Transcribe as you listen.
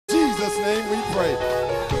Jesus' name we pray.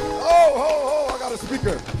 Oh, I got a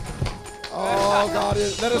speaker. Oh, God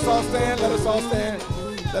is. Let us all stand. Let us all stand.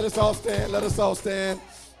 Let us all stand. Let us all stand.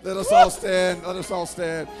 Let us all stand. Let us all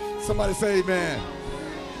stand. Somebody say amen.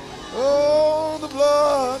 Oh, the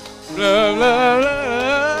blood. Blood, blood,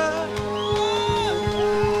 blood.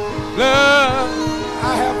 Blood.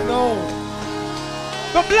 I have known.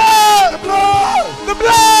 The blood. The blood. The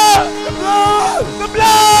blood. The blood. The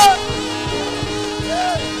blood.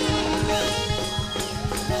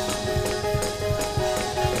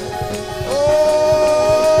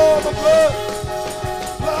 Oh, the blood.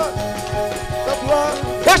 Blood. The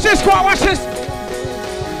blood. Watch this, squad. Watch this.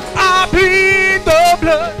 I plead the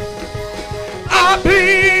blood. I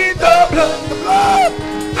plead the blood. The blood.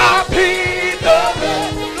 I plead the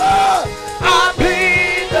blood. The blood. I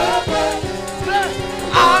plead the blood.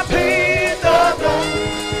 I plead the blood.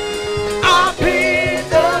 I plead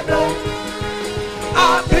the blood.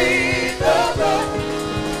 I plead the blood.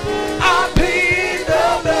 I plead the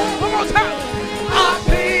blood. One more time. I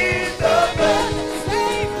plead the blood.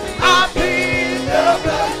 I plead the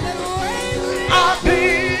blood. I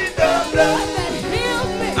plead the blood.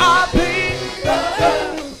 I plead the blood.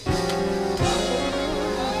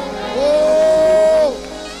 Oh!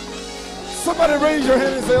 Somebody raise your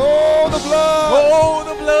hand and say, oh, the blood. Oh,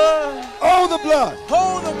 the blood. Oh, the blood.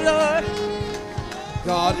 Oh, the blood.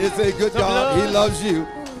 God is a good God. He loves you.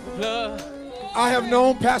 Blood. I have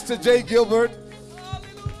known Pastor J. Gilbert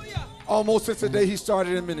almost since the day he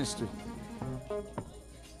started in ministry.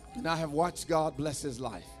 And I have watched God bless his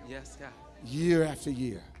life. Yes, God. Year after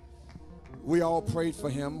year. We all prayed for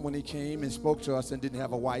him when he came and spoke to us and didn't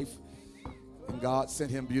have a wife. And God sent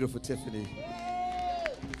him beautiful Tiffany.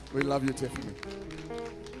 We love you, Tiffany.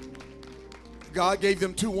 God gave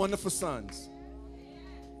them 2 wonderful sons.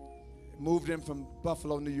 Moved him from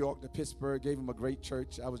Buffalo, New York to Pittsburgh. Gave him a great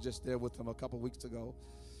church. I was just there with him a couple weeks ago.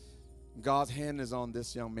 God's hand is on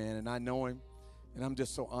this young man, and I know him. And I'm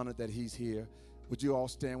just so honored that he's here. Would you all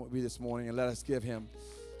stand with me this morning and let us give him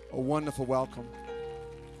a wonderful welcome.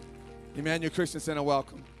 Emmanuel Christian Center,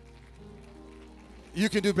 welcome. You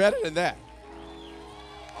can do better than that.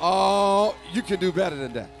 Oh, you can do better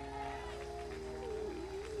than that.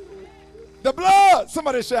 The blood.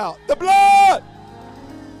 Somebody shout, the blood.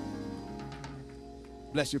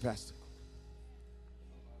 Bless you, Pastor.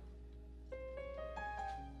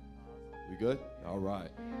 We good? All right.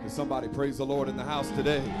 Can somebody praise the Lord in the house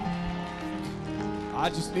today? I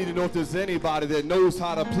just need to know if there's anybody that knows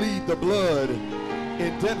how to plead the blood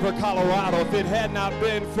in Denver, Colorado. If it had not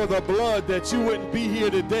been for the blood, that you wouldn't be here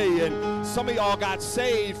today. And some of y'all got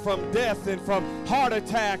saved from death and from heart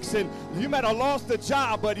attacks, and you might have lost a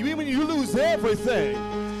job, but even when you lose everything,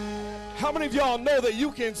 how many of y'all know that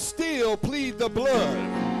you can still plead the blood?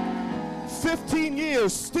 15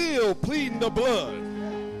 years still pleading the blood.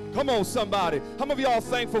 Come on, somebody. How many of y'all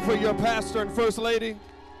thankful for your pastor and first lady?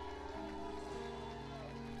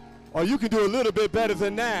 Or you can do a little bit better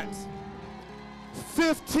than that.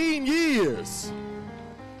 15 years.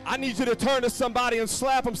 I need you to turn to somebody and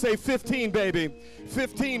slap them, say 15, baby.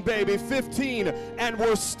 15, baby, 15. And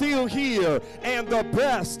we're still here. And the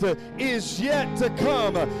best is yet to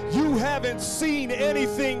come. You haven't seen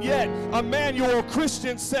anything yet. Emmanuel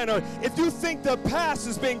Christian Center. If you think the past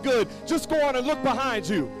has been good, just go on and look behind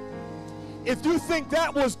you. If you think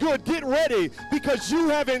that was good, get ready, because you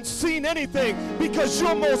haven't seen anything, because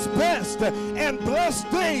your most best and blessed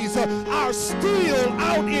days are still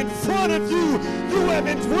out in front of you. You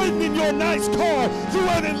haven't ridden in your nice car. You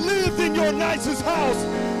haven't lived in your nicest house.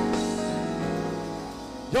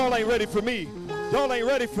 Y'all ain't ready for me. Y'all ain't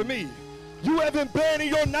ready for me. You haven't been in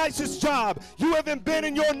your nicest job. You haven't been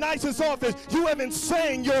in your nicest office. You haven't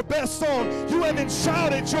sang your best song. You haven't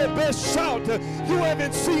shouted your best shout. You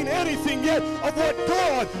haven't seen anything yet of what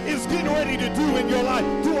God is getting ready to do in your life.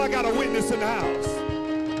 Do I got a witness in the house?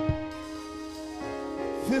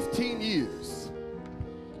 15 years,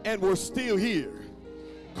 and we're still here.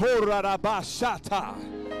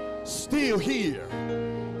 Still here.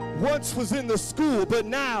 Once was in the school, but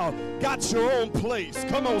now got your own place.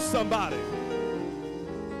 Come on, somebody.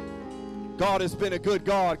 God has been a good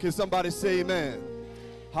God. Can somebody say amen?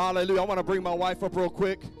 Hallelujah. I want to bring my wife up real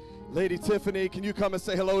quick. Lady Tiffany, can you come and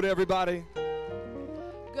say hello to everybody?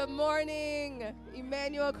 Good morning,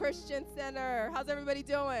 Emmanuel Christian Center. How's everybody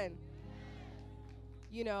doing?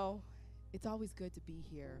 You know, it's always good to be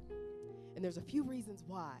here. And there's a few reasons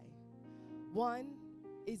why. One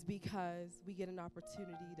is because we get an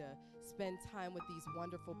opportunity to spend time with these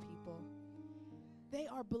wonderful people. They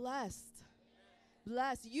are blessed.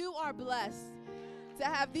 Blessed. You are blessed to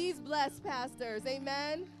have these blessed pastors.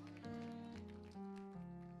 Amen.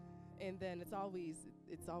 And then it's always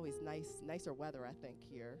nicer weather, I think,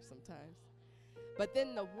 here sometimes. But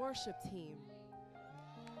then the worship team,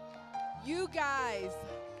 you guys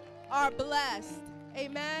are blessed.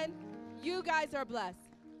 Amen. You guys are blessed.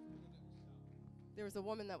 There was a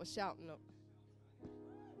woman that was shouting.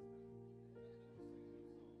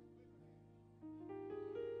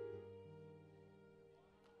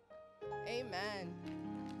 Amen.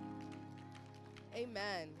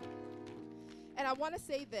 Amen. And I want to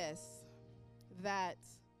say this, that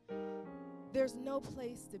there's no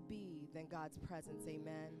place to be than God's presence.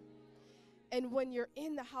 Amen. And when you're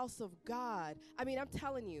in the house of God, I mean, I'm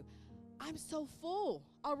telling you, I'm so full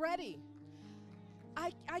already.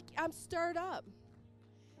 I'm stirred up.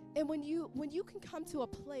 And when you can come to a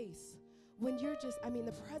place when you're just, I mean,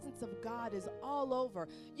 the presence of God is all over.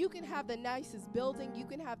 You can have the nicest building, you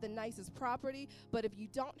can have the nicest property, but if you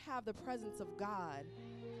don't have the presence of God,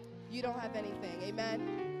 you don't have anything.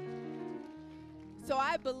 Amen? So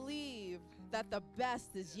I believe that the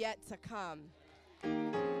best is yet to come.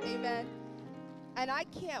 Amen? And I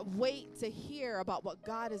can't wait to hear about what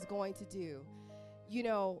God is going to do. You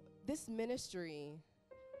know, this ministry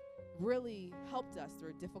really helped us through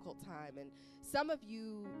a difficult time. And some of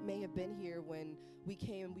you may have been here when we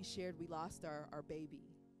came and we shared we lost our baby.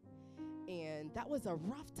 And that was a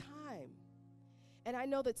rough time. And I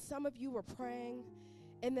know that some of you were praying.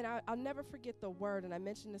 And then I'll never forget the word, and I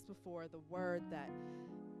mentioned this before, the word that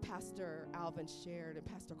Pastor Alvin shared and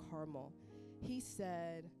Pastor Carmel. He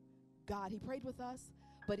said, God, he prayed with us,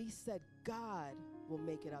 but he said, God will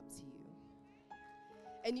make it up to you.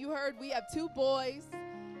 And you heard we have 2 boys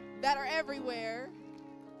that are everywhere,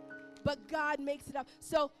 but God makes it up.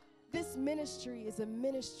 So this ministry is a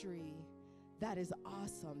ministry that is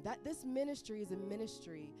awesome. This ministry is a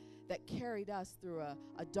ministry that carried us through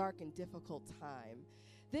a dark and difficult time.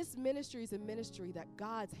 This ministry is a ministry that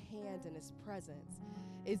God's hand and his presence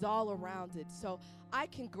is all around it. So I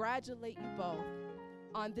congratulate you both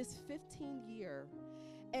on this 15th year.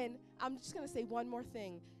 And I'm just going to say one more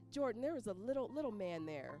thing. Jordan, there was a little man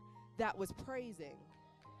there that was praising.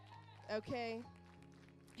 Okay?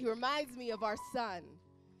 He reminds me of our son.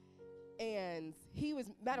 And he was,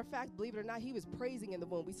 matter of fact, believe it or not, he was praising in the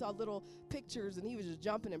womb. We saw little pictures and he was just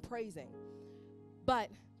jumping and praising. But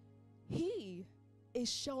he is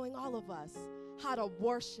showing all of us how to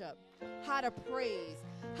worship, how to praise,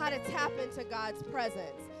 how to tap into God's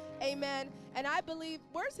presence. Amen. And I believe,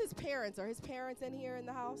 where's his parents? Are his parents in here in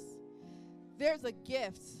the house? There's a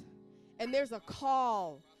gift and there's a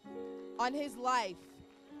call on his life.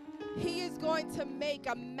 He is going to make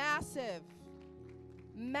a massive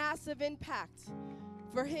impact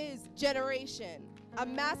for his generation, a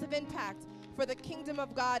massive impact for the kingdom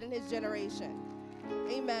of God in his generation.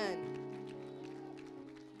 Amen.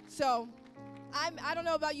 So I don't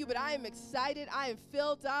know about you, but I am excited. I am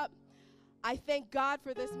filled up. I thank God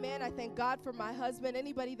for this man. I thank God for my husband.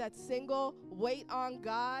 Anybody that's single, wait on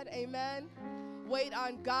God. Amen. Wait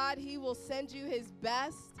on God. He will send you his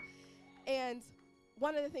best. And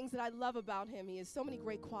one of the things that I love about him, he has so many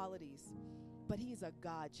great qualities, but he's a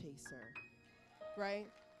God chaser, right?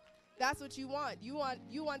 That's what you want. You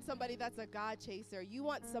want somebody that's a God chaser. You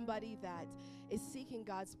want somebody that is seeking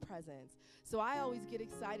God's presence. So I always get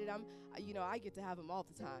excited. I get to have him all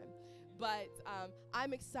the time. But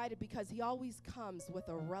I'm excited because he always comes with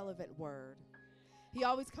a relevant word. He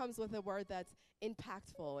always comes with a word that's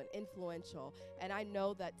impactful and influential. And I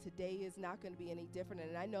know that today is not going to be any different.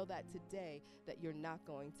 And I know that today that you're not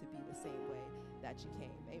going to be the same way that you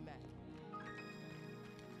came. Amen.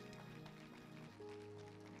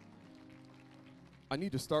 I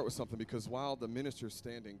need to start with something because while the minister's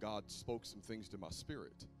standing, God spoke some things to my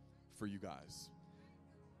spirit for you guys.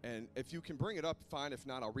 And if you can bring it up, fine. If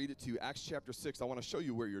not, I'll read it to you. Acts chapter 6, I want to show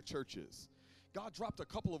you where your church is. God dropped a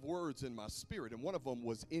couple of words in my spirit, and one of them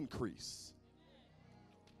was increase.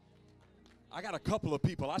 I got a couple of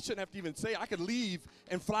people. I shouldn't have to even say. I could leave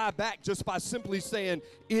and fly back just by simply saying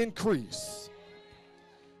increase.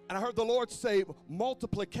 And I heard the Lord say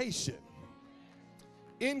multiplication,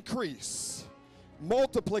 increase,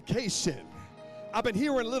 multiplication. I've been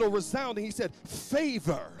hearing a little resounding. He said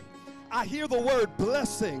favor. I hear the word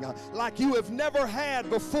blessing like you have never had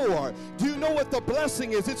before. Do you know what the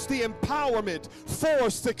blessing is? It's the empowerment for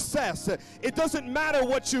success. It doesn't matter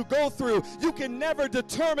what you go through. You can never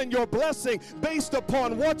determine your blessing based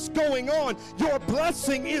upon what's going on. Your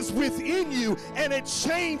blessing is within you, and it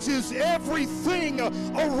changes everything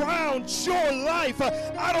around your life.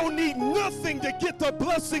 I don't need nothing to get the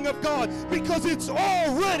blessing of God because it's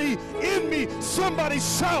already in me. Somebody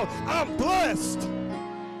shout, I'm blessed.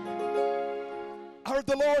 I heard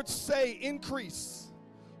the Lord say increase,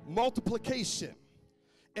 multiplication,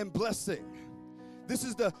 and blessing. This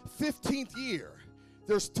is the 15th year.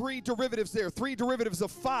 There's 3 derivatives there, 3 derivatives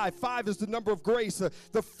of 5. 5 is the number of grace,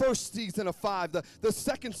 the first season of 5, the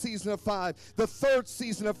second season of 5, the third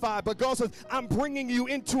season of 5. But God says, I'm bringing you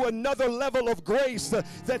into another level of grace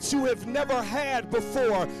that you have never had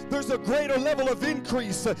before. There's a greater level of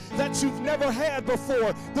increase that you've never had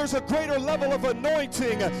before. There's a greater level of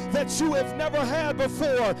anointing that you have never had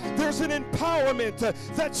before. There's an empowerment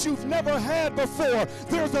that you've never had before.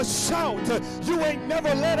 There's a shout you ain't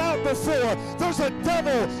never let out before. There's a devil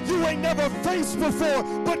you ain't never faced before.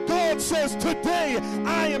 But God says, today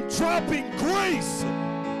I am dropping grace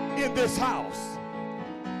in this house.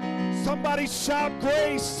 Somebody shout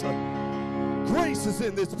grace. Grace is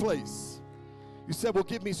in this place. You said, well,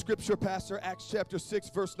 give me scripture, Pastor. Acts chapter 6,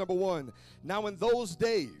 verse number 1. Now in those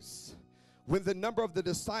days, when the number of the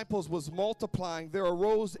disciples was multiplying, there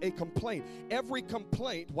arose a complaint. Every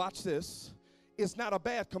complaint, watch this, is not a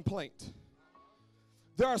bad complaint.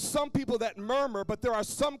 There are some people that murmur, but there are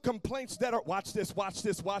some complaints that are, watch this, watch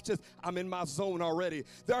this, watch this. I'm in my zone already.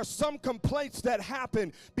 There are some complaints that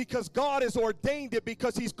happen because God has ordained it,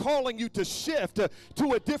 because he's calling you to shift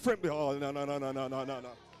to a different, oh, no.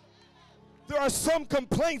 There are some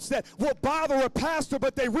complaints that will bother a pastor,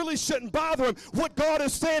 but they really shouldn't bother him. What God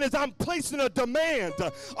is saying is, I'm placing a demand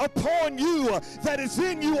upon you that is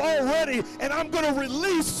in you already, and I'm going to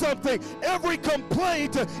release something. Every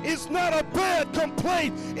complaint is not a bad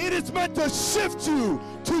complaint. It is meant to shift you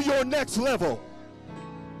to your next level.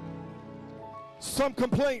 Some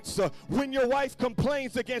complaints, when your wife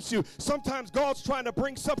complains against you, sometimes God's trying to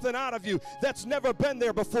bring something out of you that's never been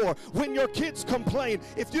there before. When your kids complain,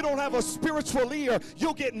 if you don't have a spiritual ear,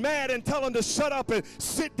 you'll get mad and tell them to shut up and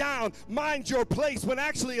sit down, mind your place, when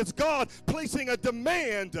actually it's God placing a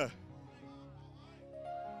demand.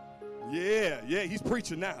 Yeah, he's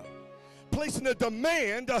preaching now. Placing a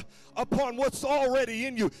demand upon what's already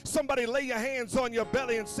in you. Somebody lay your hands on your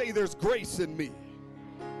belly and say, there's grace in me.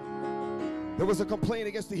 There was a complaint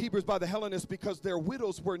against the Hebrews by the Hellenists because their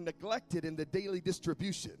widows were neglected in the daily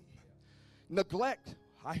distribution. Neglect,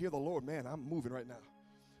 I hear the Lord, man, I'm moving right now.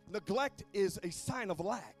 Neglect is a sign of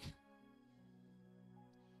lack.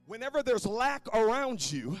 Whenever there's lack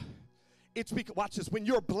around you, it's because, watch this, when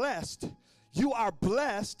you're blessed, you are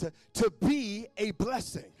blessed to be a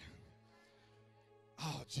blessing.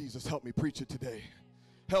 Oh, Jesus, help me preach it today.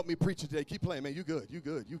 Help me preach it today. Keep playing, man. You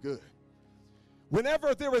good.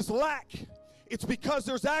 Whenever there is lack, it's because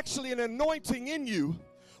there's actually an anointing in you.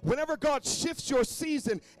 Whenever God shifts your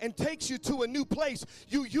season and takes you to a new place,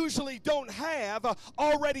 you usually don't have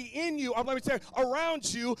already in you, or let me say,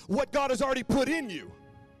 around you, what God has already put in you.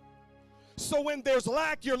 So when there's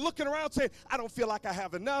lack, you're looking around saying, I don't feel like I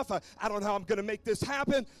have enough. I don't know how I'm going to make this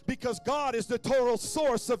happen, because God is the total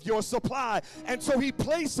source of your supply. And so he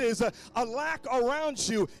places a lack around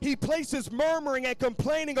you. He places murmuring and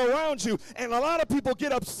complaining around you. And a lot of people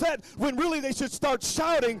get upset when really they should start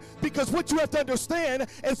shouting, because what you have to understand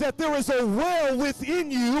is that there is a well within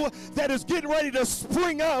you that is getting ready to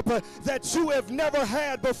spring up that you have never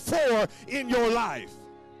had before in your life.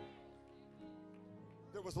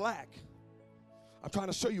 There was lack. I'm trying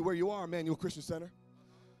to show you where you are, Emmanuel Christian Center.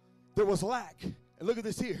 There was lack. And look at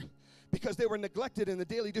this here. Because they were neglected in the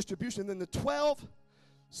daily distribution, then the 12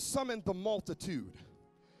 summoned the multitude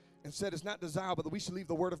and said, it's not desirable that we should leave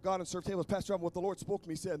the word of God and serve tables. Pastor John, what the Lord spoke to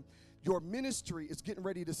me, said, your ministry is getting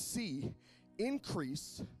ready to see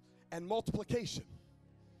increase and multiplication.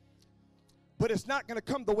 But it's not going to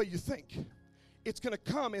come the way you think. It's going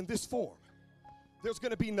to come in this form. There's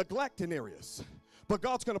going to be neglect in areas. But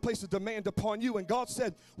God's going to place a demand upon you. And God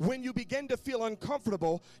said, when you begin to feel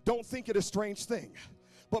uncomfortable, don't think it a strange thing,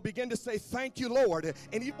 but begin to say, thank you, Lord.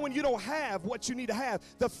 And even when you don't have what you need to have,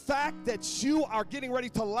 the fact that you are getting ready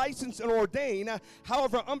to license and ordain,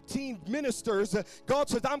 however umpteen ministers, God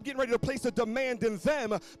says, I'm getting ready to place a demand in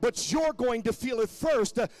them, but you're going to feel it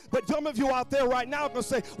first. But some of you out there right now are going to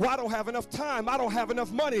say, well, I don't have enough time. I don't have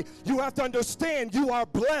enough money. You have to understand you are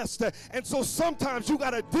blessed. And so sometimes you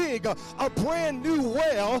got to dig a brand new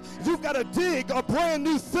well. You've got to dig a brand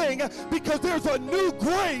new thing, because there's a new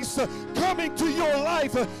grace coming to your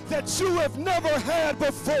life that you have never had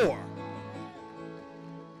before.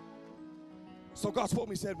 So God spoke to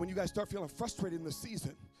me, said, when you guys start feeling frustrated in the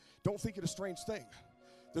season, don't think it a strange thing.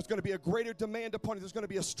 There's going to be a greater demand upon you. There's going to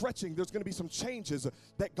be a stretching. There's going to be some changes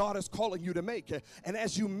that God is calling you to make. And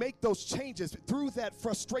as you make those changes, through that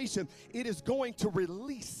frustration, it is going to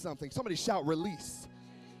release something. Somebody shout, release.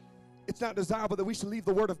 It's not desirable that we should leave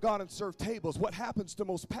the word of God and serve tables. What happens to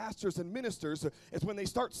most pastors and ministers is when they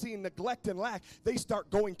start seeing neglect and lack, they start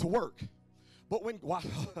going to work. But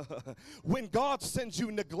when God sends you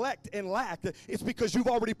neglect and lack, it's because you've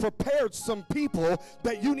already prepared some people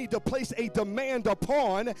that you need to place a demand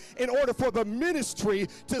upon in order for the ministry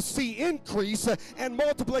to see increase and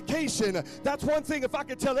multiplication. That's one thing, if I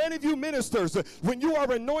could tell any of you ministers, when you are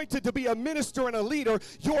anointed to be a minister and a leader,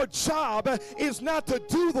 your job is not to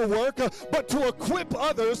do the work, but to equip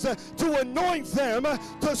others, to anoint them,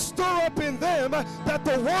 to stir up in them that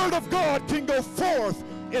the word of God can go forth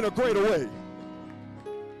in a greater way.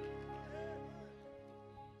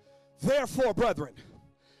 Therefore, brethren,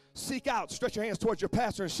 seek out, stretch your hands towards your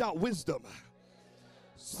pastor and shout wisdom.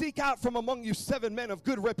 Seek out from among you 7 men of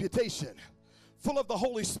good reputation, full of the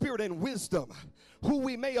Holy Spirit and wisdom, who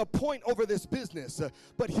we may appoint over this business.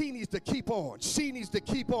 But he needs to keep on, she needs to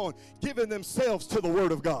keep on giving themselves to the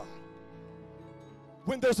word of God.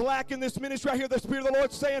 When there's lack in this ministry, I hear the Spirit of the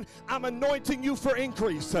Lord saying, I'm anointing you for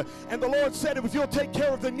increase. And the Lord said, if you'll take care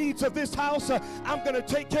of the needs of this house, I'm going to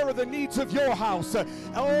take care of the needs of your house.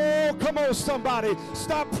 Oh, come on, somebody.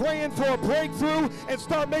 Stop praying for a breakthrough and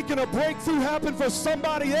start making a breakthrough happen for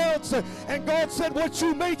somebody else. And God said, what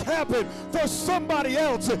you make happen for somebody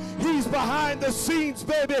else, he's behind the scenes,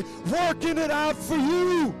 baby, working it out for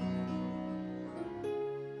you.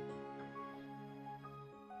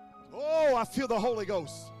 Oh, I feel the Holy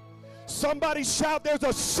Ghost. Somebody shout, there's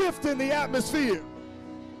a shift in the atmosphere.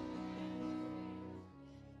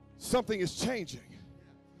 Something is changing.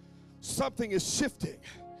 Something is shifting.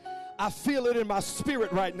 I feel it in my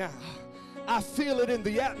spirit right now. I feel it in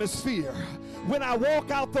the atmosphere. When I walk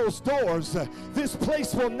out those doors, this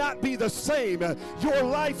place will not be the same. Your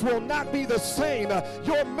life will not be the same.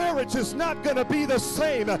 Your marriage is not going to be the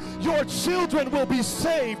same. Your children will be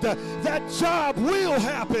saved. That job will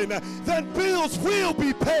happen. That bills will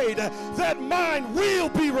be paid. That mind will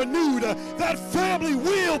be renewed. That family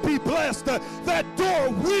will be blessed. That door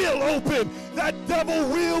will open. That devil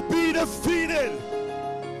will be defeated.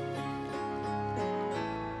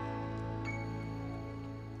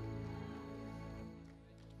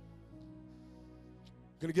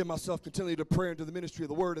 I'm going to give myself continually to prayer and to the ministry of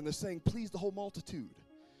the word, and they're saying, please the whole multitude.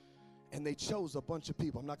 And they chose a bunch of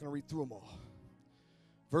people. I'm not going to read through them all.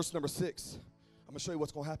 Verse number 6. I'm going to show you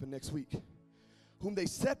what's going to happen next week. Whom they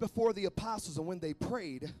set before the apostles, and when they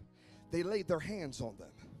prayed, they laid their hands on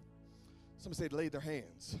them. Somebody say, laid their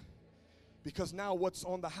hands. Because now what's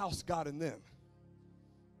on the house got in them.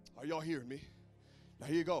 Are y'all hearing me? Now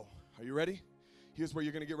here you go. Are you ready? Here's where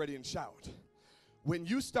you're going to get ready and shout. When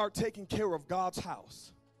you start taking care of God's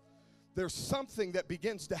house, there's something that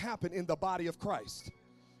begins to happen in the body of Christ.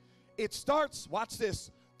 It starts, watch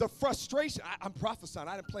this, the frustration. I'm prophesying.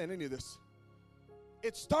 I didn't plan any of this.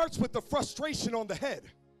 It starts with the frustration on the head.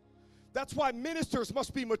 That's why ministers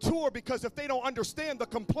must be mature, because if they don't understand the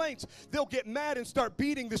complaints, they'll get mad and start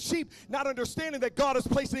beating the sheep, not understanding that God is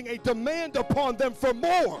placing a demand upon them for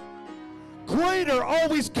more. Greater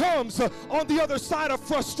always comes on the other side of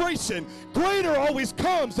frustration. Greater always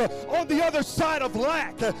comes on the other side of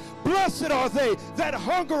lack. Blessed are they that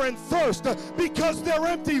hunger and thirst because they're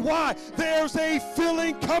empty. Why? There's a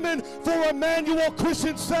filling coming for Emmanuel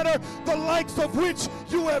Christian Center, the likes of which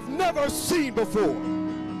you have never seen before.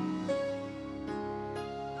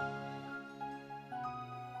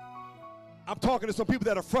 I'm talking to some people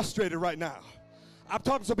that are frustrated right now. I'm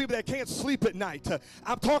talking to some people that can't sleep at night.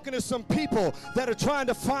 I'm talking to some people that are trying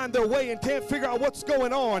to find their way and can't figure out what's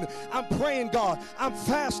going on. I'm praying, God. I'm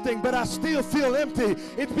fasting, but I still feel empty.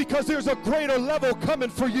 It's because there's a greater level coming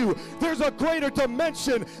for you. There's a greater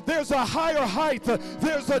dimension. There's a higher height.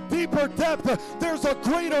 There's a deeper depth. There's a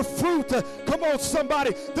greater fruit. Come on,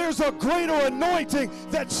 somebody. There's a greater anointing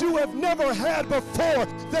that you have never had before,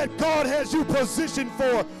 that God has you positioned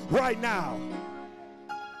for right now.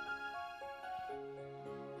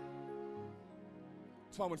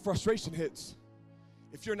 That's why when frustration hits,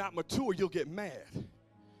 if you're not mature, you'll get mad.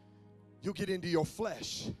 You'll get into your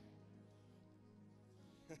flesh.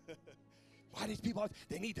 Why these people,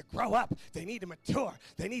 they need to grow up. They need to mature.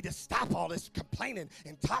 They need to stop all this complaining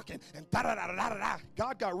and talking and da-da-da-da-da-da.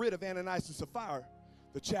 God got rid of Ananias and Sapphira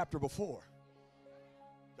the chapter before.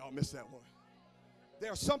 Y'all missed that one.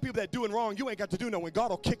 There are some people that doing wrong, you ain't got to do no when God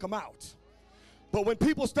will kick them out. But when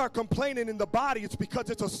people start complaining in the body, it's because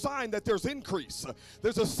it's a sign that there's increase.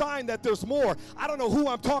 There's a sign that there's more. I don't know who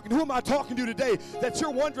I'm talking to. Who am I talking to today that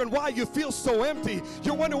you're wondering why you feel so empty?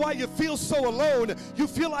 You're wondering why you feel so alone. You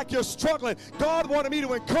feel like you're struggling. God wanted me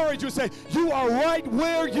to encourage you and say, you are right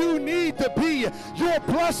where you need to be. Your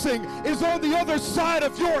blessing is on the other side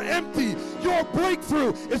of your empty. Your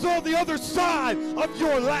breakthrough is on the other side of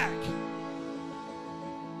your lack.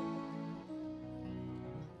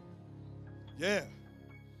 Yeah.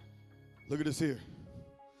 Look at this here.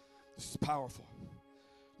 This is powerful.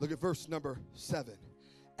 Look at verse number 7.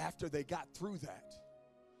 After they got through that,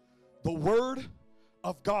 the word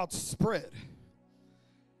of God spread,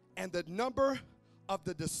 and the number of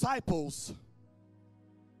the disciples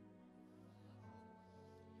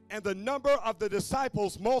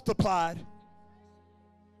multiplied.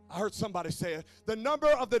 I heard somebody say it. The number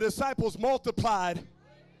of the disciples multiplied.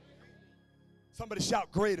 Somebody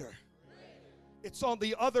shout greater. It's on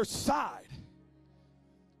the other side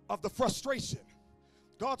of the frustration.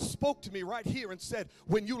 God spoke to me right here and said,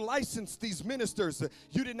 when you license these ministers,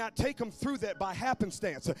 you did not take them through that by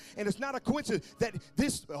happenstance. And it's not a coincidence that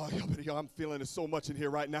this, I'm feeling it so much in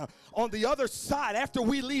here right now. On the other side, after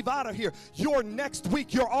we leave out of here, your next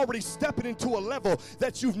week, you're already stepping into a level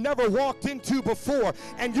that you've never walked into before.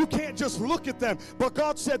 And you can't just look at them, but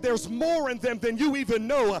God said there's more in them than you even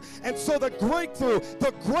know. And so the breakthrough,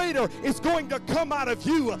 the greater is going to come out of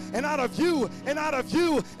you and out of you and out of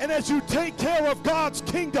you. And as you take care of God's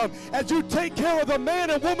kingdom, as you take care of the man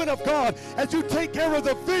and woman of God, as you take care of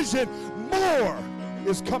the vision, more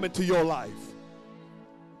is coming to your life.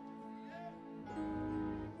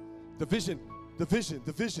 The vision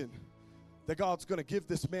that God's going to give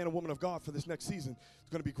this man and woman of God for this next season is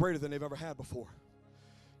going to be greater than they've ever had before.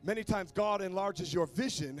 Many times God enlarges your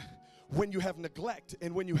vision when you have neglect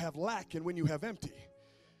and when you have lack and when you have empty.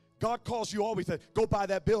 God calls you always to go buy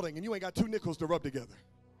that building and you ain't got 2 nickels to rub together.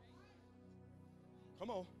 Come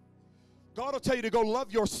on. God will tell you to go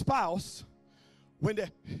love your spouse when they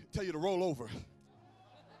tell you to roll over.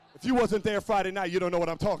 If you wasn't there Friday night, you don't know what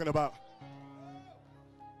I'm talking about.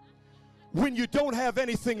 When you don't have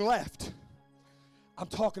anything left, I'm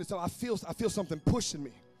talking to someone, I feel something pushing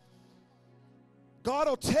me. God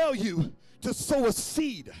will tell you to sow a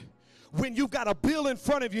seed when you've got a bill in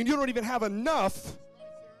front of you and you don't even have enough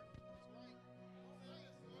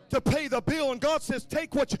to pay the bill. And God says,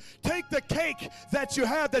 take the cake that you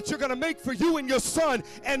have that you're going to make for you and your son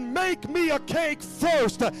and make me a cake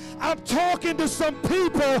first. I'm talking to some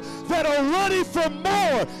people that are ready for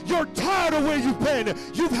more. You're tired of where you've been.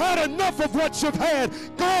 You've had enough of what you've had.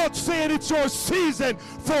 God's saying it's your season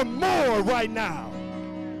for more right now.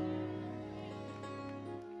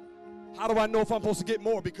 How do I know if I'm supposed to get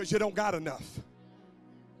more? Because you don't got enough.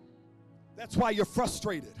 That's why you're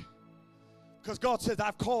frustrated. Because God says,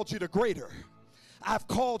 I've called you to greater. I've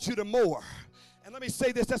called you to more. And let me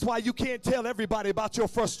say this, that's why you can't tell everybody about your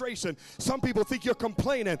frustration. Some people think you're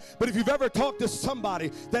complaining, but if you've ever talked to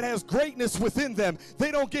somebody that has greatness within them,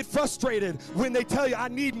 they don't get frustrated when they tell you, I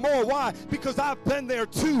need more. Why? Because I've been there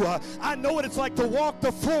too. I know what it's like to walk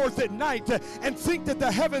the floors at night and think that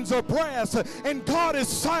the heavens are brass and God is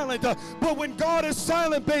silent. But when God is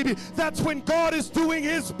silent, baby, that's when God is doing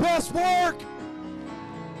his best work.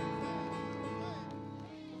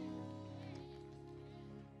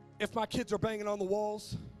 If my kids are banging on the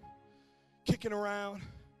walls, kicking around,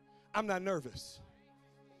 I'm not nervous.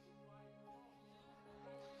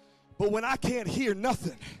 But when I can't hear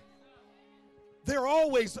nothing, they're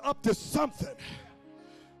always up to something.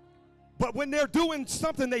 But when they're doing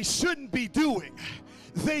something they shouldn't be doing,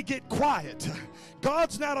 they get quiet.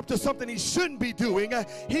 God's not up to something he shouldn't be doing.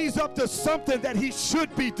 He's up to something that he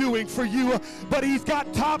should be doing for you, but he's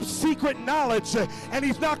got top secret knowledge, and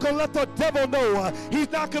he's not going to let the devil know.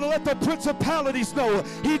 He's not going to let the principalities know.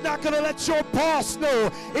 He's not going to let your boss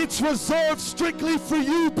know. It's reserved strictly for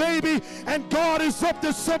you, baby, and God is up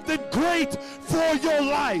to something great for your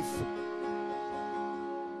life.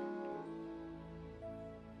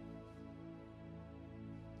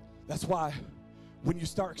 That's why when you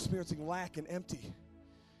start experiencing lack and empty,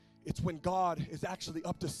 it's when God is actually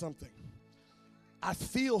up to something. I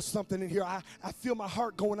feel something in here. I feel my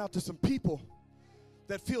heart going out to some people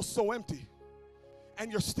that feel so empty.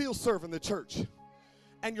 And you're still serving the church.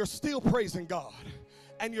 And you're still praising God.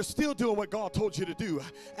 And you're still doing what God told you to do.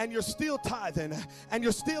 And you're still tithing. And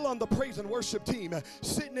you're still on the praise and worship team,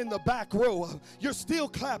 sitting in the back row. You're still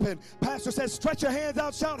clapping. Pastor says, stretch your hands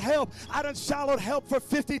out, shout help. I done shouted help for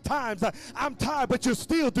 50 times. I'm tired, but you're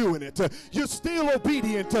still doing it. You're still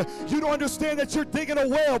obedient. You don't understand that you're digging a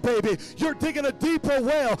well, baby. You're digging a deeper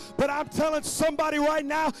well. But I'm telling somebody right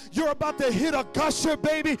now, you're about to hit a gusher,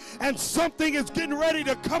 baby, and something is getting ready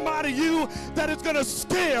to come out of you that is going to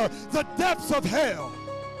scare the depths of hell.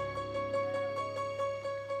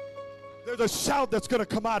 There's a shout that's going to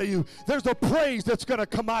come out of you. There's a praise that's going to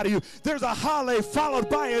come out of you. There's a hallelujah followed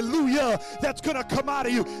by a hallelujah that's going to come out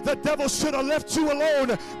of you. The devil should have left you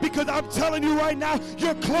alone, because I'm telling you right now,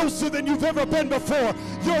 you're closer than you've ever been before.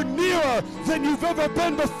 You're nearer than you've ever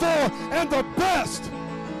been before. And the best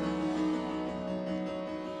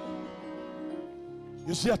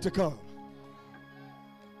is yet to come.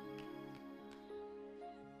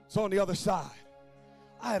 It's on the other side.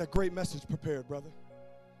 I had a great message prepared, brother.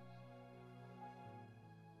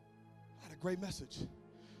 I had a great message.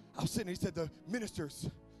 I was sitting there, he said the ministers,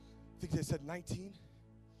 I think they said 19,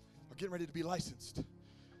 are getting ready to be licensed.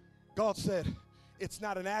 God said, it's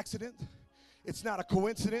not an accident. It's not a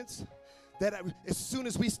coincidence that as soon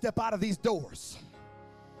as we step out of these doors,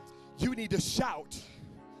 you need to shout.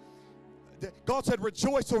 God said,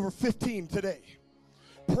 rejoice over 15 today.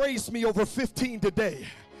 Praise me over 15 today.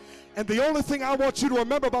 And the only thing I want you to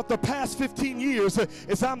remember about the past 15 years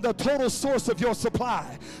is I'm the total source of your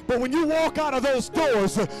supply. But when you walk out of those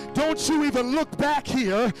doors, don't you even look back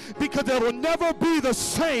here, because it will never be the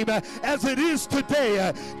same as it is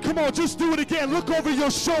today. Come on, just do it again. Look over your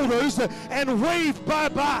shoulders and wave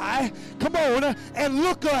bye-bye. Come on, and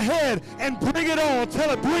look ahead and bring it on.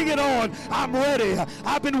 Tell it, bring it on. I'm ready.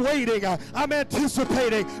 I've been waiting. I'm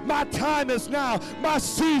anticipating. My time is now. My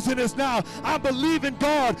season is now. I believe in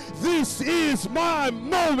God. This is my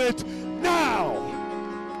moment now.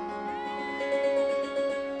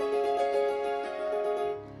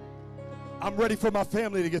 I'm ready for my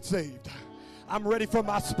family to get saved. I'm ready for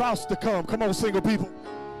my spouse to come. Come on, single people.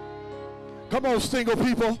 Come on, single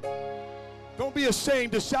people. Don't be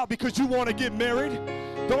ashamed to shout because you want to get married.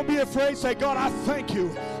 Don't be afraid. Say, God, I thank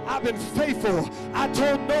you. I've been faithful. I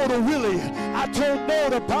told no to Willie. I told no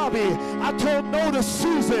to Bobby. I told no to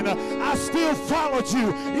Susan. I still followed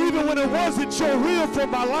you even when it wasn't your will for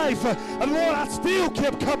my life. And Lord, I still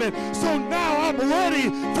kept coming. So now I'm ready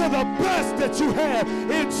for the best that you have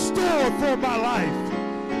in store for my life.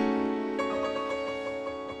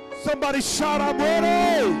 Somebody shout, I'm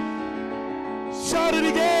ready. Shout it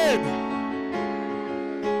again.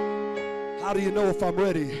 How do you know if I'm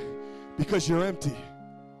ready? Because you're empty.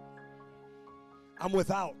 I'm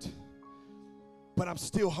without, but I'm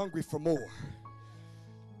still hungry for more.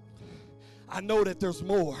 I know that there's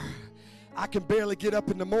more. I can barely get up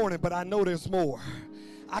in the morning, but I know there's more.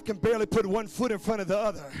 I can barely put one foot in front of the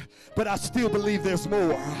other, but I still believe there's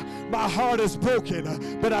more. My heart is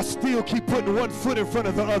broken, but I still keep putting one foot in front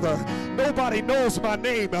of the other. Nobody knows my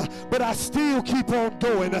name, but I still keep on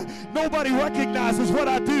going. Nobody recognizes what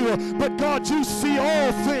I do, but God, you see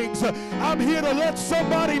all things. I'm here to let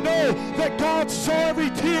somebody know that God saw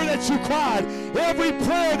every tear that you cried, every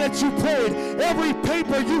prayer that you prayed, every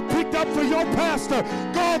paper you picked up for your pastor.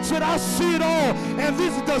 God said, I see it all, and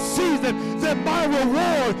this is the season that my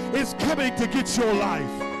reward is coming to get your life.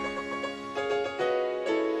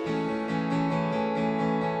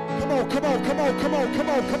 Come on, come on, come on, come on, come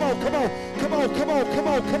on, come on, come on, come on, come on, come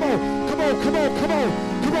on, come on, come on, come on, come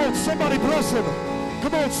on, come on, somebody bless him.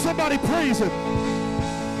 Come on, somebody praise him.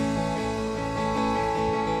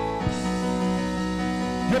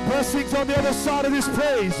 Your blessings on the other side of this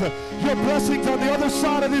praise. Your blessings on the other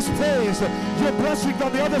side of this praise. Your blessings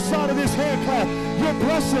on the other side of this hand clap. Your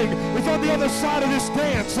blessing is on the other side of this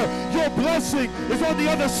dance. Your blessing is on the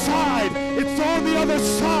other side. It's on the other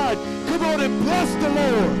side. Come on and bless the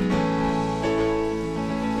Lord.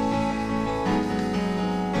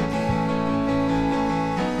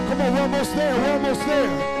 Come on, we're almost there. We're almost there.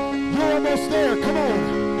 You're almost there. Come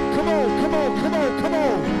on. Come on, come on, come on, come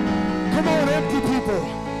on. Come on, empty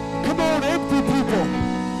people. Come on, empty people.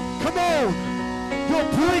 Come on. Your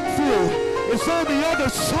breakthrough is on the other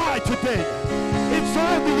side today. It's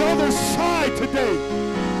on the other side today.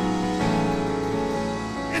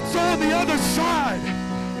 It's on the other side.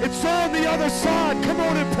 It's on the other side. Come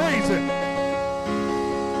on and praise it.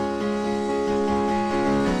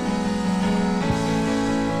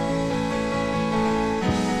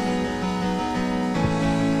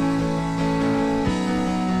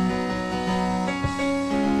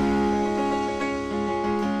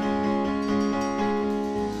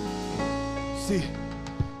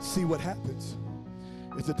 See what happens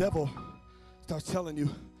is the devil starts telling you,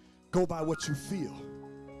 go by what you feel.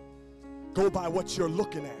 Go by what you're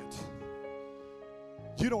looking at.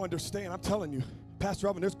 You don't understand. I'm telling you, Pastor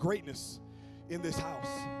Alvin, there's greatness in this house.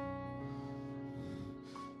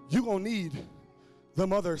 You're going to need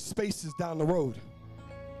them other spaces down the road.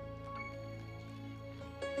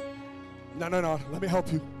 No. Let me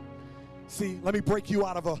help you. See, let me break you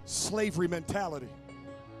out of a slavery mentality.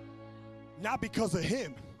 Not because of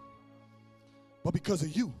him, but because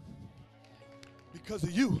of you. Because of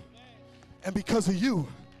you. And because of you.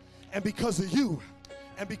 And because of you.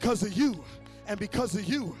 And because of you. And because of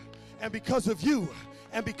you. And because of you.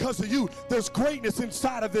 And because of you, there's greatness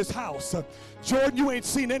inside of this house. Jordan, you ain't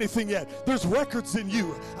seen anything yet. There's records in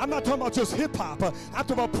you. I'm not talking about just hip-hop. I'm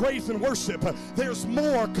talking about praise and worship. There's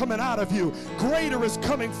more coming out of you. Greater is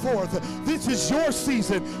coming forth. This is your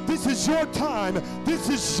season. This is your time. This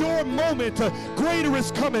is your moment. Greater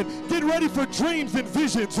is coming. Get ready for dreams and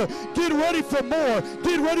visions. Get ready for more.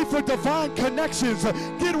 Get ready for divine connections.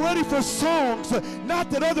 Get ready for songs,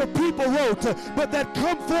 not that other people wrote, but that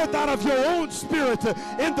come forth out of your own spirit.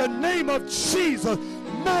 In the name of Jesus,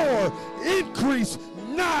 more increase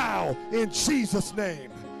now in Jesus'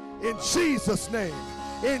 name. In Jesus' name.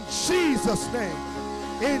 In Jesus' name.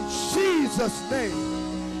 In Jesus'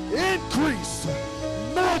 name. Increase.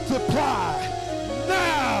 Multiply.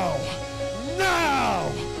 Now.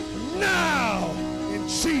 Now. Now. In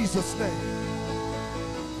Jesus' name.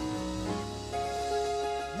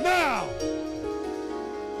 Now.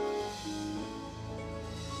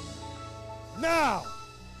 Now.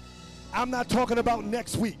 I'm not talking about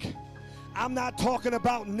next week. I'm not talking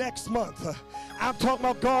about next month. I'm talking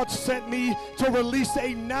about God sent me to release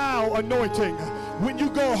a now anointing. When you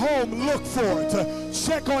go home, look for it.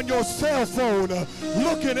 Check on your cell phone.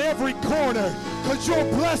 Look in every corner, because your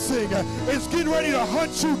blessing is getting ready to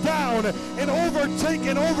hunt you down and overtake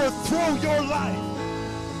and overthrow your life.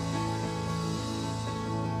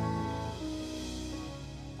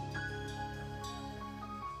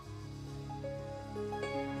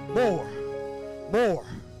 More, more,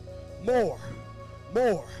 more,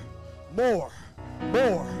 more, more,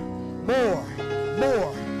 more, more,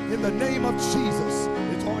 more. In the name of Jesus.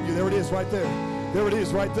 It's on you. There it is right there. There it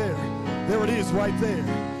is right there. There it is right there.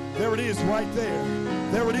 There it is right there.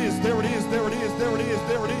 There it is. There it is. There it is. There it is.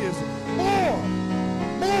 There it is. More,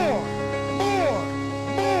 more, more,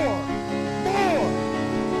 more, more,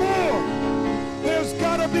 more. There's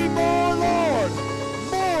got to be more, Lord.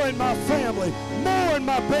 More in my family. More in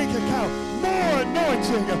my bank account, more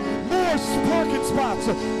anointing, more parking spots,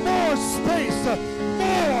 more space,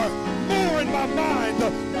 more in my mind,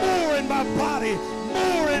 more in my body,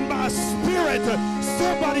 more in my spirit.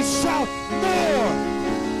 Somebody shout, more.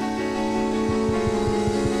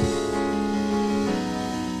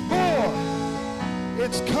 More.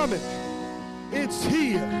 It's coming. It's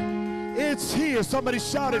here. It's here. Somebody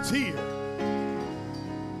shout, it's here.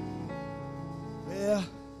 Yeah.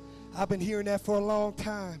 I've been hearing that for a long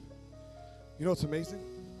time. You know what's amazing?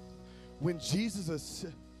 When Jesus'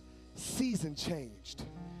 season changed,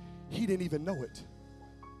 he didn't even know it.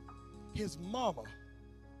 His mama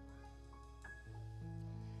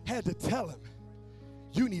had to tell him,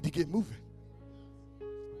 you need to get moving.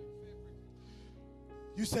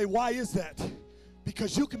 You say, why is that?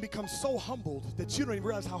 Because you can become so humbled that you don't even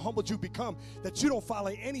realize how humbled you become, that you don't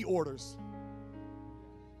follow any orders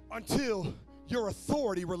until your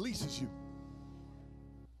authority releases you.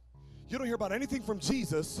 You don't hear about anything from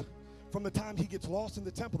Jesus from the time he gets lost in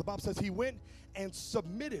the temple. The Bible says he went and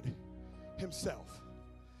submitted himself.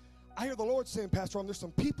 I hear the Lord saying, Pastor Ron, there's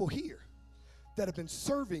some people here that have been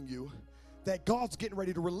serving you that God's getting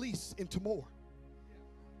ready to release into more.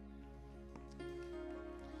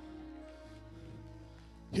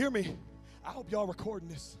 Hear me. I hope y'all recording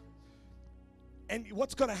this. And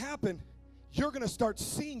what's going to happen, you're going to start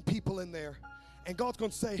seeing people in there, and God's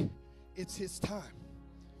going to say, it's his time.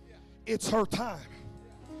 It's her time.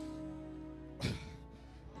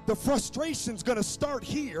 The frustration's going to start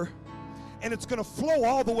here, and it's going to flow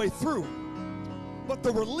all the way through. But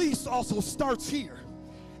the release also starts here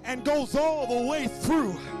and goes all the way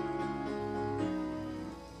through.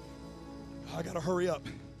 I got to hurry up.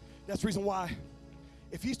 That's the reason why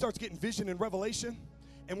if he starts getting vision and revelation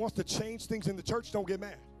and wants to change things in the church, don't get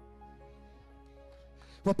mad.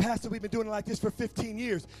 Well, Pastor, we've been doing it like this for 15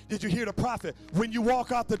 years. Did you hear the prophet? When you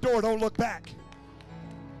walk out the door, don't look back.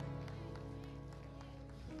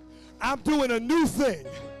 I'm doing a new thing,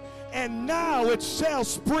 and now it shall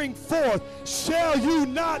spring forth. Shall you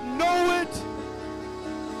not know it?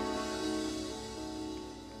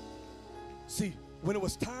 See, when it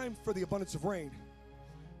was time for the abundance of rain,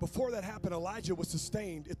 before that happened, Elijah was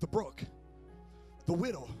sustained at the brook. The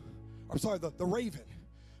raven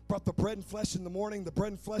brought the bread and flesh in the morning, the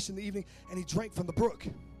bread and flesh in the evening, and he drank from the brook.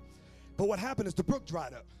 But what happened is the brook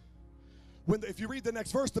dried up. If you read the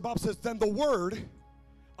next verse, the Bible says, then the word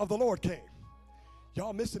of the Lord came.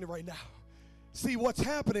 Y'all missing it right now. See, what's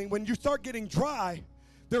happening when you start getting dry,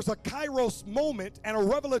 there's a kairos moment and a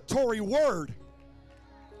revelatory word.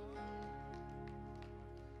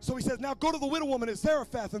 So he says, now go to the widow woman at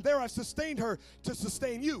Zarephath, and there I sustained her to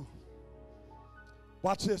sustain you.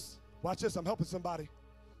 Watch this. Watch this. I'm helping somebody.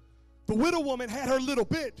 The widow woman had her little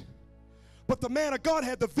bit, but the man of God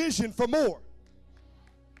had the vision for more.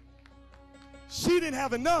 She didn't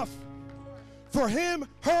have enough for him,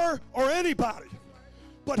 her, or anybody.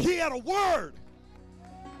 But he had a word.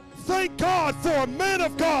 Thank God for a man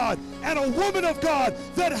of God and a woman of God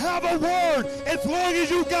that have a word. As long as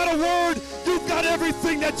you've got a word, you've got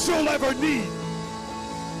everything that you'll ever need.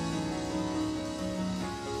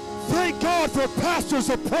 Thank God for pastors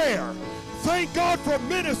of prayer. Thank God for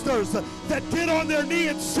ministers that get on their knee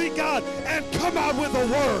and seek God and come out with a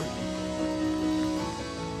word.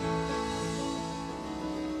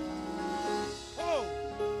 Oh.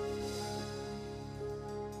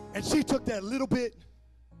 And she took that little bit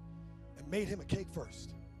and made him a cake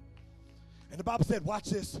first. And the Bible said, watch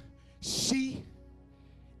this, she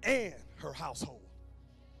and her household.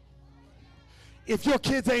 If your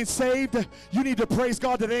kids ain't saved, you need to praise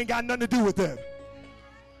God that it ain't got nothing to do with them.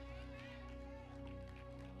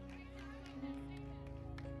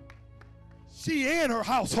 She and her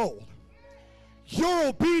household. Your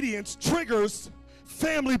obedience triggers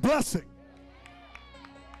family blessing.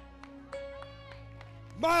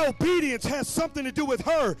 My obedience has something to do with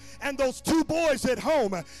her and those two boys at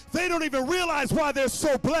home. They don't even realize why they're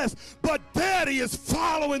so blessed, but daddy is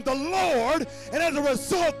following the Lord, and as a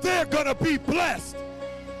result, they're going to be blessed.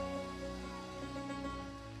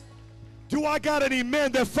 Do I got any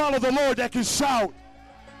men that follow the Lord that can shout?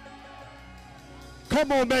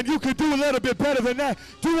 Come on, man, you could do a little bit better than that.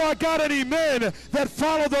 Do I got any men that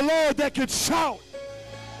follow the Lord that can shout?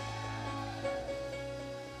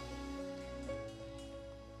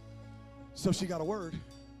 So she got a word,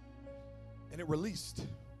 and it released.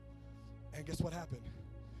 And guess what happened?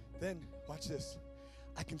 Then, watch this.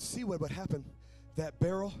 I can see what would happen. That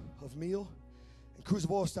barrel of meal and cruse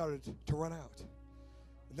of oil started to run out.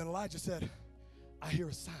 And then Elijah said, I hear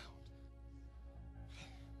a sound.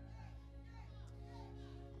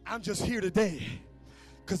 I'm just here today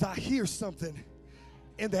because I hear something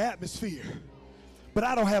in the atmosphere, but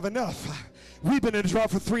I don't have enough. We've been in a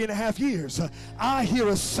drought for 3.5 years. I hear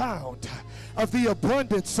a sound of the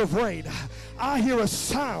abundance of rain. I hear a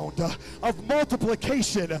sound of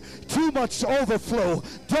multiplication, too much overflow,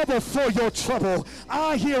 double for your trouble.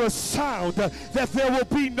 I hear a sound that there will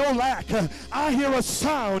be no lack. I hear a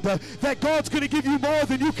sound that God's going to give you more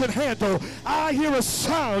than you can handle. I hear a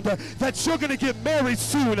sound that you're going to get married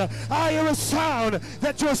soon. I hear a sound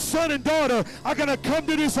that your son and daughter are going to come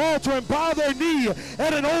to this altar and bow their knee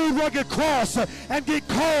at an old rugged cross and get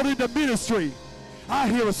called into ministry. I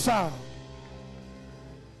hear a sound.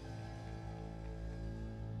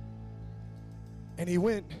 And he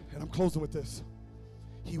went, and I'm closing with this.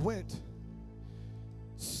 He went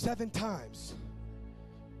 7 times.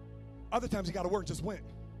 Other times he got to work, just went.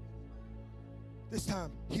 This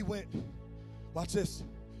time he went, watch this,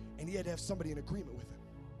 and he had to have somebody in agreement with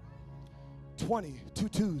him. 22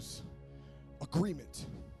 twos, agreement.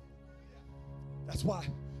 That's why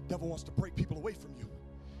the devil wants to break people away from you.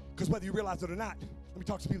 Because whether you realize it or not, let me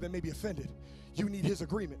talk to people that may be offended. You need his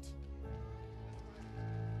agreement.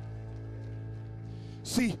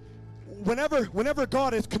 See, whenever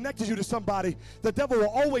God has connected you to somebody, the devil will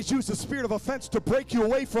always use the spirit of offense to break you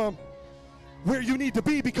away from where you need to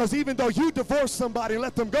be, because even though you divorce somebody and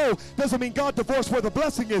let them go, doesn't mean God divorced where the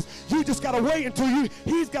blessing is. You just got to wait until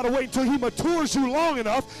he's got to wait until he matures you long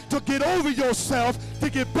enough to get over yourself to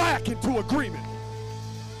get back into agreement.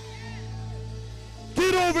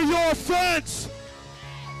 Get over your offense.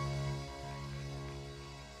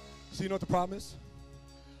 So you know what the problem is?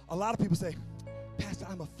 A lot of people say, Pastor,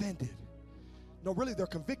 I'm offended. No, really, they're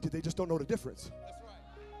convicted. They just don't know the difference. That's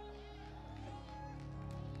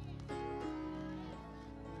right.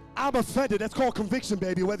 I'm offended. That's called conviction,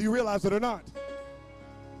 baby, whether you realize it or not.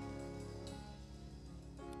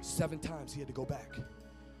 7 times he had to go back.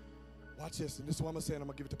 Watch this, and this is what I'm going to say, and I'm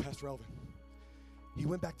going to give it to Pastor Elvin. He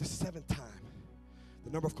went back the 7th time,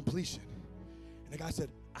 the number of completion. And the guy said,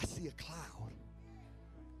 I see a cloud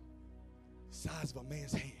the size of a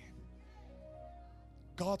man's hand.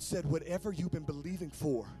 God said, whatever you've been believing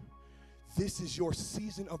for, this is your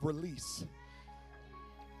season of release.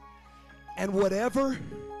 And whatever,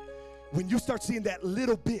 when you start seeing that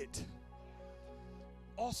little bit,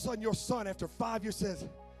 all of a sudden your son after 5 years says,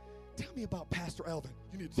 tell me about Pastor Elvin.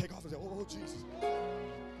 You need to take off and say, oh, Jesus.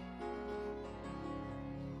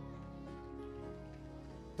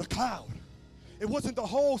 The cloud. It wasn't the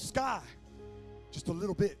whole sky, just a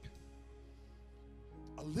little bit.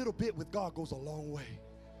 A little bit with God goes a long way.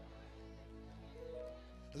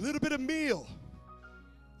 A little bit of meal,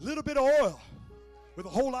 a little bit of oil with a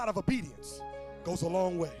whole lot of obedience goes a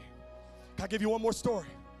long way. Can I give you one more story?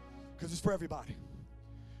 Because it's for everybody.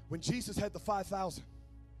 When Jesus had the 5,000,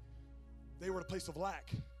 they were in a place of lack.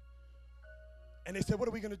 And they said, what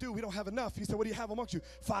are we going to do? We don't have enough. He said, what do you have amongst you?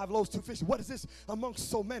 5 loaves, 2 fishes. What is this amongst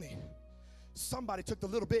so many? Somebody took the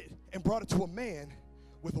little bit and brought it to a man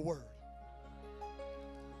with a word.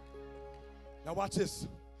 Now watch this.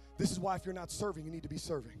 This is why if you're not serving, you need to be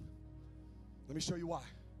serving. Let me show you why.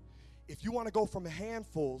 If you want to go from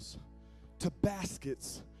handfuls to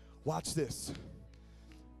baskets, watch this.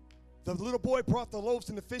 The little boy brought the loaves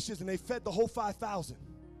and the fishes, and they fed the whole 5,000.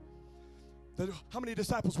 How many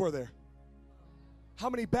disciples were there? How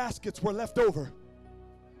many baskets were left over?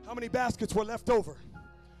 How many baskets were left over?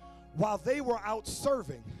 While they were out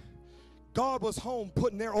serving, God was home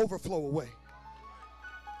putting their overflow away.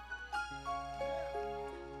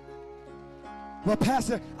 Well,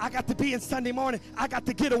 Pastor, I got to be in Sunday morning. I got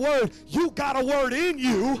to get a word. You got a word in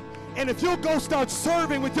you. And if you'll go start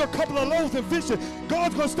serving with your couple of loaves and fishes,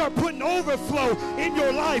 God's going to start putting overflow in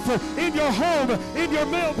your life, in your home, in your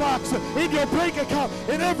mailbox, in your bank account,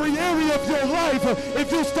 in every area of your life, if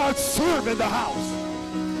you start serving the house.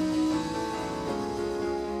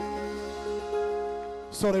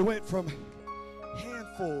 So they went from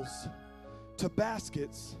handfuls to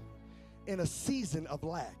baskets in a season of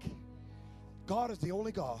lack. God is the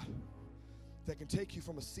only God that can take you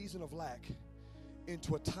from a season of lack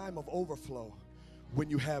into a time of overflow when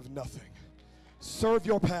you have nothing. Serve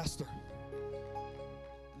your pastor.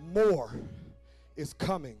 More is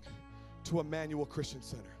coming to Emmanuel Christian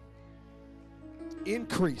Center.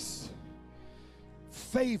 Increase.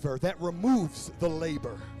 Favor that removes the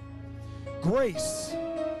labor. Grace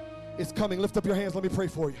is coming. Lift up your hands. Let me pray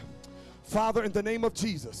for you. Father, in the name of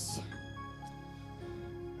Jesus,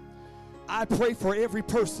 I pray for every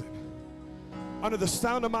person under the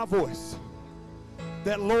sound of my voice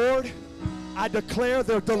that, Lord, I declare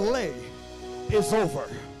their delay is over.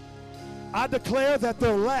 I declare that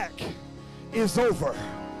their lack is over.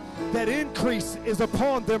 That increase is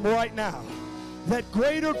upon them right now. That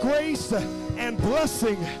greater grace and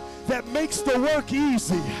blessing that makes the work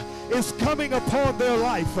easy is coming upon their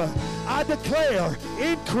life. I declare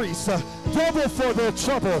increase, double for their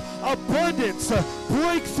trouble, abundance,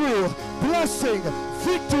 breakthrough, blessing,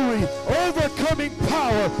 victory, overcoming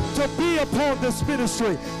power to be upon this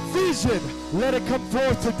ministry. Vision, let it come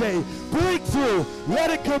forth today. Breakthrough, let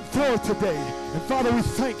it come forth today. And Father, we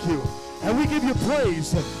thank you and we give you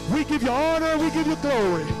praise. We give you honor, we give you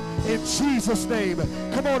glory. In Jesus' name.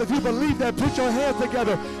 Come on, if you believe that, put your hands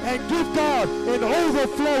together and give God an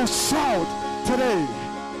overflow shout today.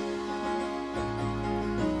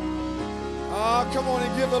 Come on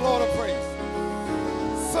and give the Lord a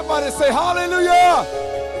praise. Somebody say hallelujah.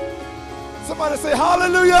 Somebody say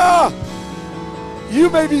hallelujah. You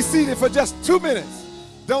may be seated for just 2 minutes.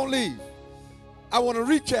 Don't leave. I want to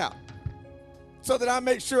recap so that I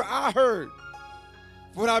make sure I heard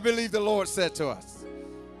what I believe the Lord said to us.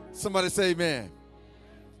 Somebody say amen.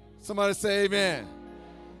 Somebody say amen.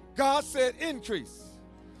 God said increase.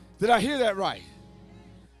 Did I hear that right?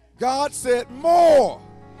 God said more.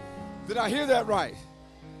 Did I hear that right?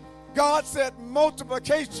 God said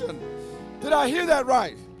multiplication. Did I hear that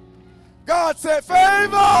right? God said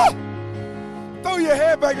favor. Throw your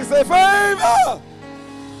head back and say favor.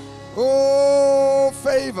 Oh,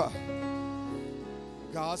 favor.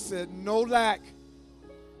 God said no lack.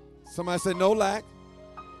 Somebody said no lack.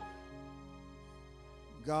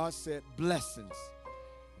 God said blessings.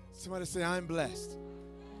 Somebody say, I'm blessed.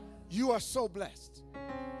 You are so blessed.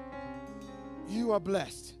 You are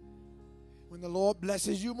blessed. When the Lord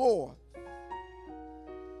blesses you more,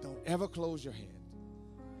 don't ever close your hand.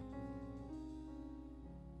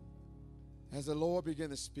 As the Lord began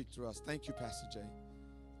to speak to us, thank you, Pastor Jay.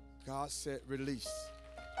 God said release.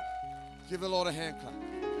 Give the Lord a hand clap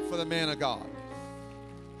for the man of God.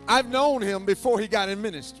 I've known him before he got in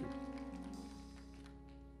ministry.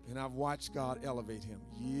 And I've watched God elevate him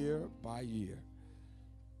year by year.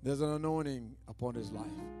 There's an anointing upon his life.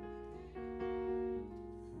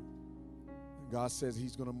 And God says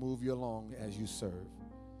he's going to move you along as you serve.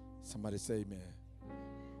 Somebody say amen.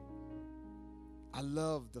 I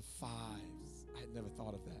love the fives. I had never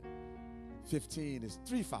thought of that. 15 is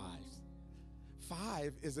 3 fives.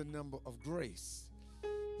 5 is a number of grace.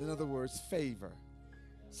 In other words, favor.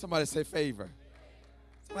 Somebody say favor.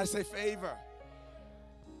 Somebody say favor.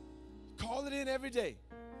 Call it in every day.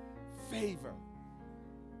 Favor.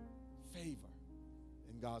 Favor.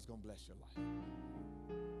 And God's going to bless your life.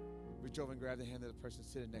 Reach over and grab the hand of the person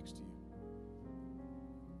sitting next to you.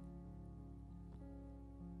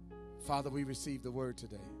 Father, we receive the word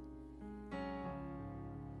today.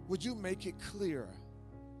 Would you make it clearer,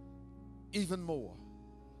 even more,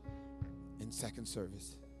 in second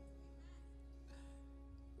service?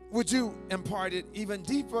 would you impart it even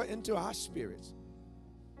deeper into our spirits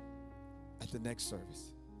at the next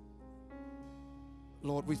service?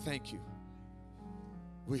 Lord, we thank you.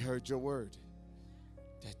 We heard your word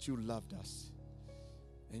that you loved us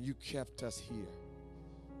and you kept us here.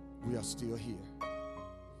 We are still here.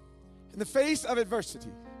 In the face of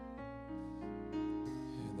adversity,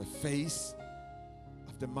 in the face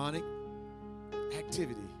of demonic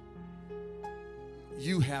activity,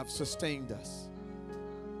 you have sustained us.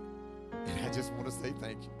 And I just want to say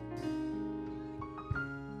thank you.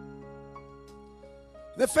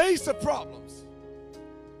 In the face of problems,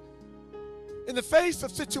 in the face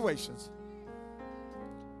of situations,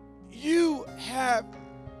 you have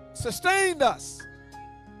sustained us.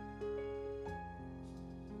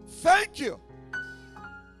 Thank you.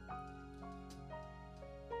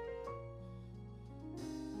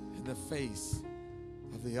 In the face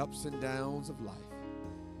of the ups and downs of life,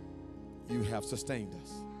 you have sustained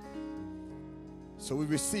us. So we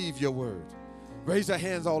receive your word. Raise our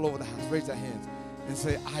hands all over the house. Raise our hands and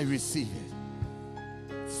say, I receive it.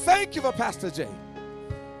 Thank you for Pastor Jay.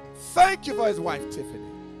 Thank you for his wife, Tiffany.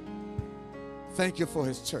 Thank you for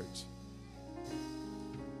his church.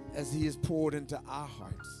 As he is poured into our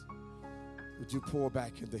hearts, would you pour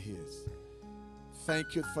back into his?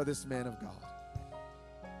 Thank you for this man of God.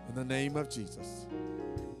 In the name of Jesus,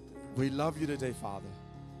 we love you today, Father.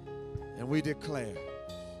 And we declare,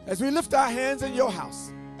 as we lift our hands in your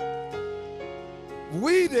house,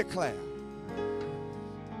 we declare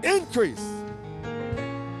increase,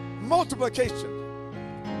 multiplication,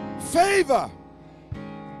 favor,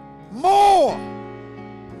 more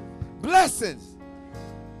blessings,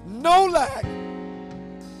 no lack,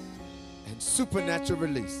 and supernatural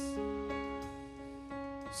release.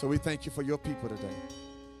 So we thank you for your people today.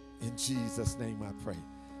 In Jesus' name I pray.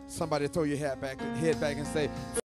 Somebody throw your head back and say,